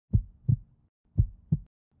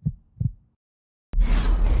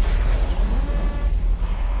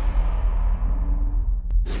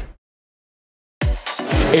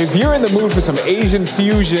If you're in the mood for some Asian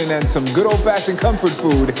fusion and some good old-fashioned comfort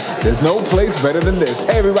food, there's no place better than this.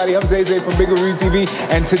 Hey everybody, I'm Zay from Big Review TV,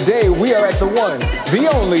 and today we are at the one, the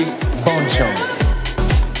only, Bonchon.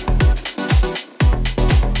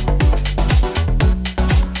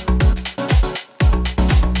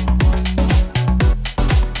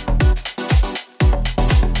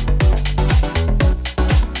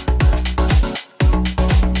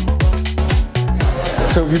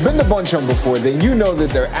 So if you've been to Bonchon before, then you know that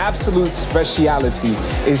their absolute speciality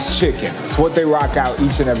is chicken. It's what they rock out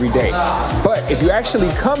each and every day. But if you actually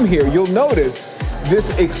come here, you'll notice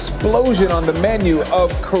this explosion on the menu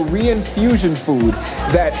of Korean fusion food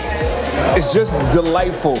that is just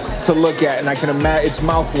delightful to look at, and I can imagine it's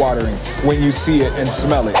mouth-watering when you see it and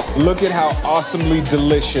smell it. Look at how awesomely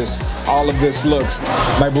delicious all of this looks.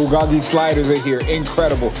 My bulgogi sliders are here,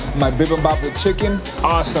 incredible. My bibimbap with chicken,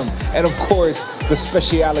 awesome. And of course, the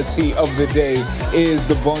speciality of the day is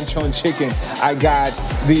the Bonchon chicken. I got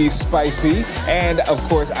the spicy, and of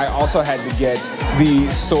course, I also had to get the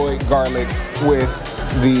soy garlic with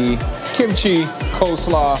the kimchi,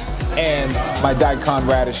 coleslaw, and my daikon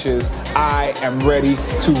radishes. I am ready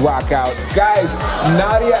to rock out. Guys,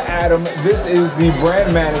 Nadia Adam, this is the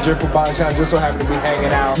brand manager for Bonchon, just so happened to be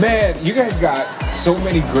hanging out. Man, you guys got so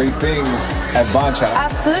many great things at Bonchon.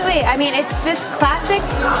 Absolutely. I mean, it's this classic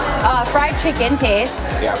fried chicken taste,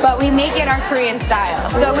 but we make it our Korean style.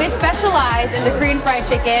 So we specialize in the Korean fried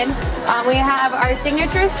chicken. We have our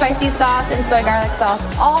signature spicy sauce and soy garlic sauce,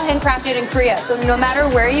 all handcrafted in Korea. So no matter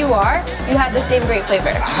where you are, you have the same great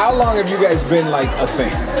flavor. How long have you guys been like a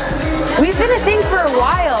thing? We've been a thing for a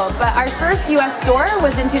while, but our first US store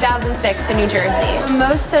was in 2006 in New Jersey.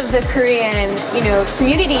 Most of the Korean,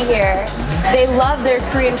 community here, they love their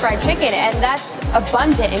Korean fried chicken, and that's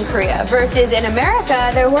abundant in Korea, versus in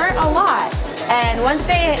America, there weren't a lot. And once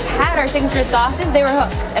they had our signature sauces, they were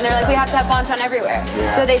hooked. And they're like, we have to have Bonchon everywhere.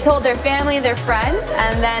 Yeah. So they told their family, their friends,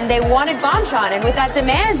 and then they wanted Bonchon. And with that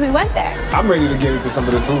demand, we went there. I'm ready to get into some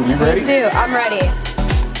of the food. You ready? Me too. I'm ready.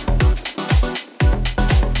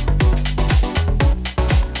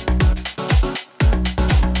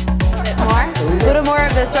 A little more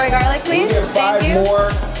of the soy garlic, please. Thank you. 5 more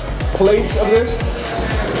plates of this.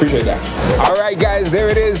 Appreciate that. All right, guys, there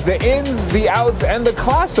it is. The ins, the outs, and the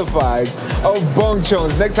classifieds of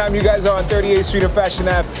Bonchon's. Next time you guys are on 38th Street and Fashion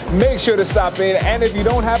Ave, make sure to stop in. And if you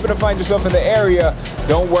don't happen to find yourself in the area,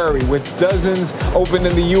 don't worry. With dozens open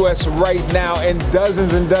in the U.S. right now and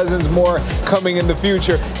dozens more coming in the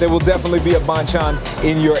future, there will definitely be a Bonchon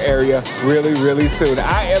in your area really, really soon.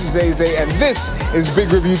 I am Zay, and this is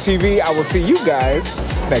Big Review TV. I will see you guys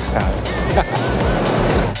next time.